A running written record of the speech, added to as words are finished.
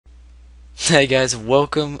Hey guys,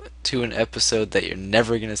 welcome to an episode that you're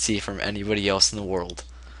never gonna see from anybody else in the world.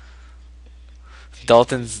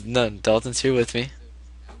 Dalton's here with me.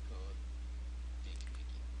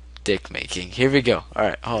 Dick making. Here we go.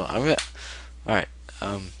 Alright, hold on. Alright,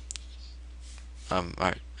 um,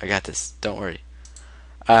 alright, I got this. Don't worry.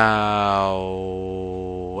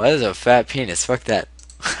 Ow. That is a fat penis. Fuck that.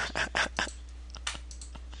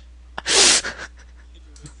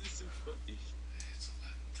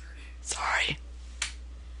 Sorry.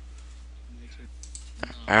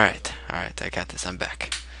 Alright, I got this. I'm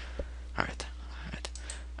back. Alright.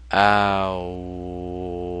 Ow.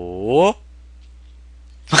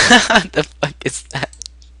 What the fuck is that?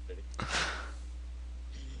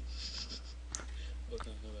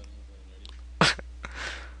 Hey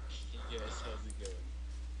guys, how's it going?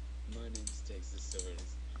 My name's Texas,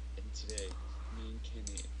 and today, me and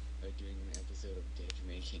Kenny are doing an episode of Dick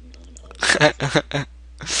Making on Audacity.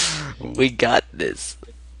 We got this.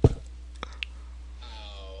 Ow.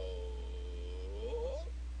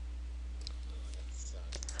 That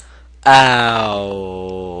sucks. Ow.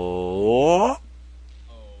 Oh.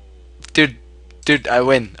 Dude, I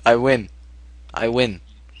win.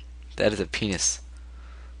 That is a penis.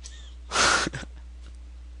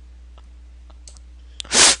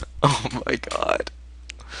 Oh my god.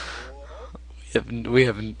 We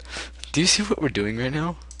haven't. Do you see what we're doing right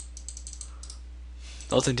now?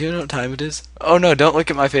 Dalton, do you know what time it is? Oh no, don't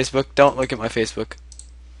look at my Facebook. Don't look at my Facebook.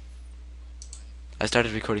 I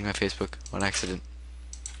started recording my Facebook on accident.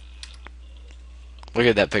 Look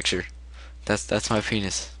at that picture. That's my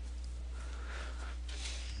penis.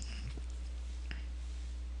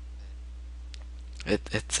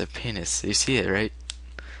 It's a penis. You see it, right?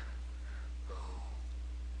 You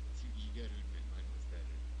gotta admit mine was better.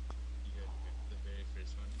 You gotta admit the very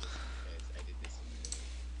first one. Guys, I did this one earlier.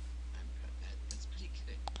 I'm proud. That's pretty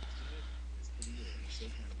good. That's pretty good. I'm so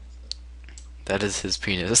proud of myself. That is his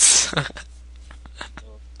penis.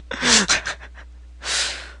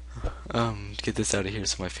 Oh, Get this out of here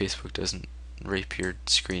so my Facebook doesn't rape your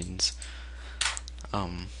screens.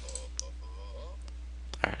 Um,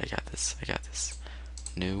 alright, I got this.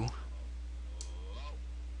 New.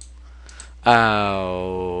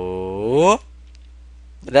 Ow.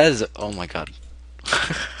 That is, oh my god.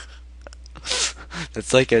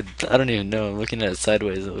 That's like a, I don't even know, I'm looking at it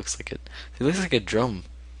sideways, it looks like a drum.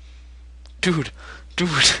 Dude.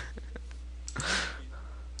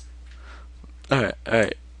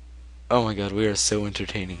 Alright. Oh my god, we are so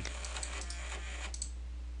entertaining.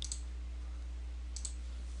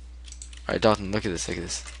 Alright, Dalton, look at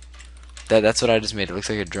this. That's what I just made. It looks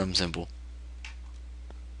like a drum cymbal.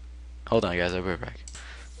 Hold on, guys. I'll be right back.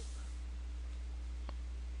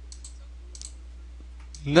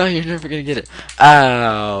 No, you're never gonna get it.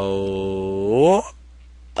 Ow!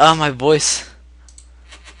 Oh, my voice.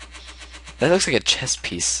 That looks like a chess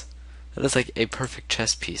piece. That looks like a perfect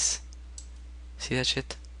chess piece. See that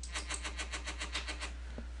shit?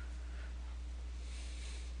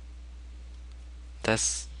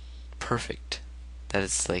 That's perfect. That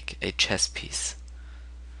is like a chess piece.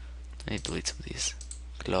 I need to delete some of these.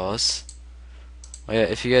 Close. Oh yeah,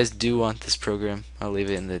 if you guys do want this program, I'll leave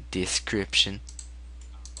it in the description.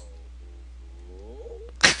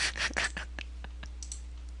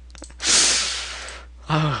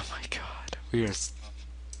 Oh my god, we are.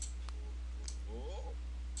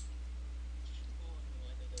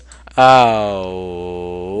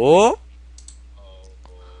 Oh.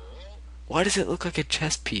 Why does it look like a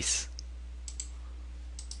chess piece?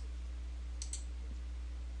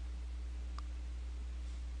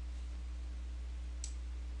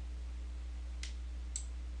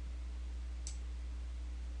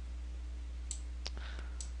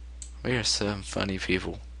 We are some funny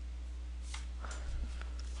people.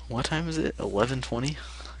 What time is it? 11:20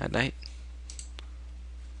 at night?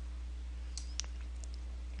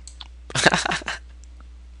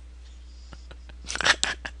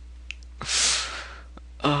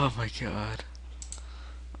 Oh my god.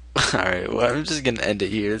 Alright, well, I'm just gonna end it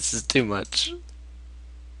here. This is too much.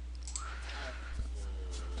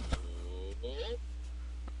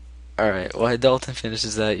 Alright, while Dalton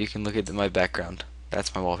finishes that, you can look at my background.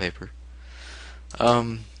 That's my wallpaper.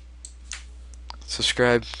 Um,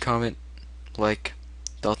 Subscribe, comment, like.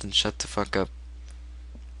 Dalton, shut the fuck up.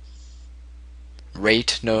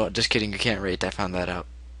 Rate? No, just kidding, you can't rate. I found that out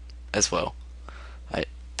as well. I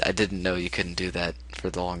I didn't know you couldn't do that for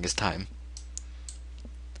the longest time.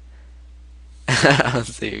 I'll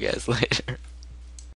see you guys later.